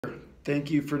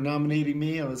Thank you for nominating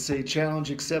me. I would say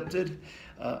challenge accepted.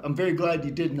 I'm very glad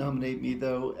you did nominate me,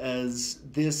 though, as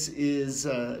this is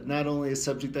not only a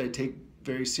subject that I take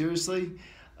very seriously,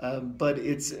 but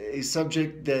it's a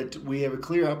subject that we have a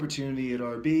clear opportunity at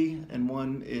RB and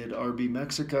one at RB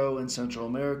Mexico and Central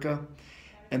America.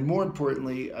 And more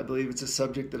importantly, I believe it's a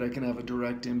subject that I can have a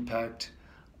direct impact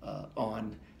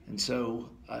on. And so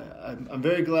I'm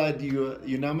very glad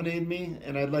you nominated me,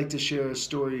 and I'd like to share a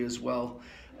story as well.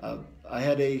 I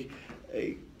had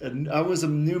I was a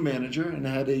new manager, and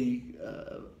I had a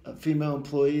female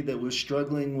employee that was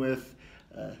struggling with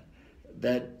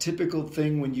that typical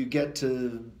thing when you get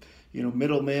to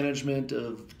middle management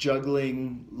of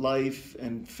juggling life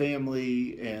and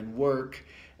family and work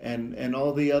and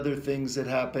all the other things that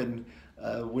happen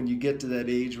when you get to that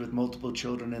age with multiple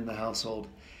children in the household.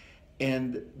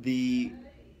 And the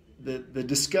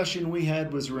discussion we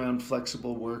had was around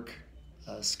flexible work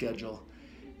schedule.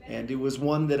 And it was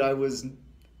one that I was,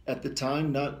 at the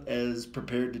time, not as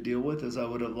prepared to deal with as I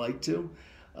would have liked to.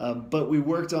 But we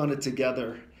worked on it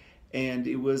together. And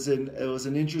it was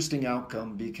an interesting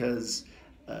outcome because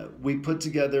we put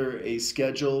together a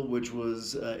schedule which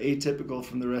was atypical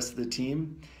from the rest of the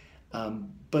team.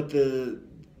 But the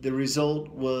result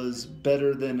was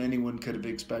better than anyone could have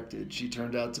expected. She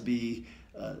turned out to be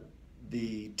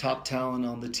the top talent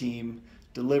on the team,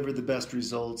 delivered the best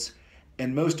results,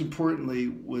 and most importantly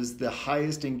was the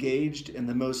highest engaged and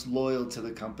the most loyal to the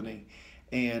company.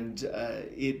 And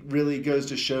it really goes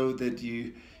to show that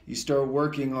you start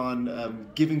working on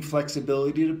giving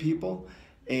flexibility to people,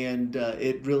 and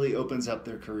it really opens up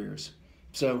their careers.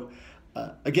 So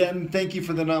again, thank you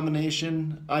for the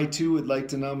nomination. I too would like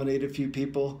to nominate a few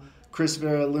people: Chris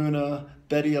Vera Luna,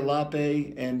 Betty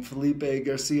Alape, and Felipe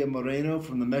Garcia Moreno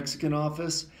from the Mexican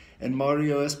office, and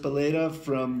Mario Espeleta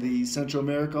from the Central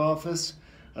America office.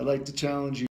 I'd like to challenge you.